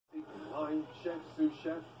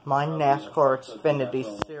my NASCAR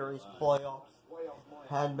Xfinity Series playoffs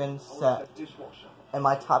had been set, and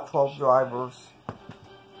my top 12 drivers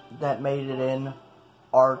that made it in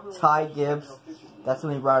are Ty Gibbs, that's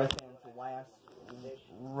going to be riding his last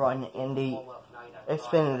run in the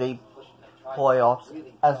Xfinity playoffs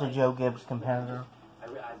as a Joe Gibbs competitor,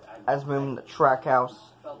 as moving to Trackhouse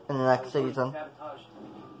in the next season.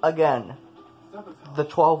 Again, the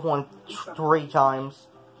 12 won 3 times,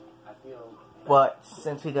 but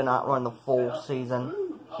since he did not run the full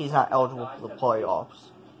season, he's not eligible for the playoffs.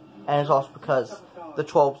 And it's also because the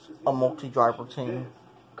 12's a multi-driver team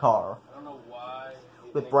car,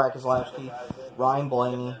 with Brad Keselowski, Ryan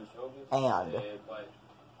Blaney, and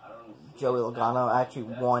Joey Logano actually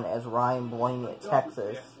won as Ryan Blaney at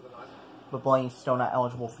Texas, but Blaney's still not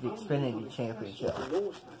eligible for the Xfinity Championship.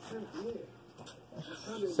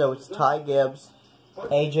 So it's Ty Gibbs,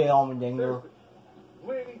 AJ Allmendinger,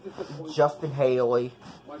 Justin Haley,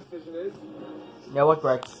 Noah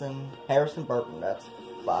Gragson, Harrison Burton, that's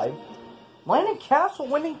 5. Landon Cassil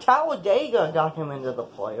winning Talladega got him into the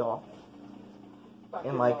playoff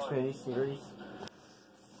in my Xfinity Series.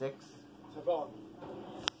 6.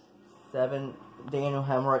 7, Daniel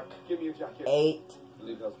Hemrick. 8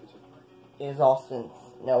 is Austin.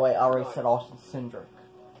 No, wait, I already said Austin Cindric.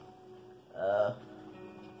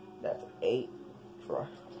 That's 8.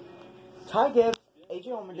 Ty Gibbs, AJ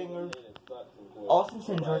Allmendinger, Austin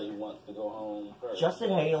Cindric, Justin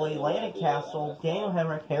Haley, Landon Cassil, Daniel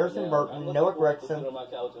Hemrick, Harrison Burton, Noah Gragson,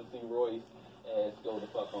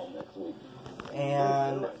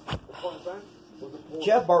 and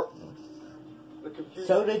Jeb Burton.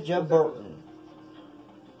 So did Jeb Burton.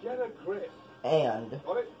 And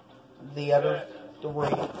the other 3.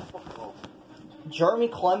 Jeremy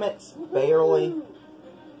Clements, barely.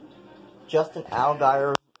 Justin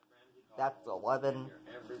Allgaier, that's 11.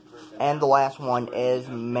 And the last one is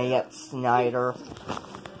Myatt Snider.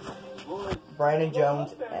 Brandon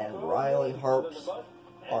Jones and Riley Herbst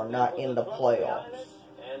are not in the playoffs.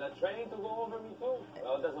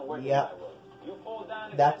 Yep.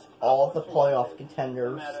 That's all of the playoff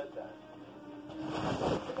contenders.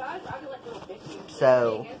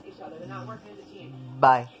 So,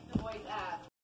 bye.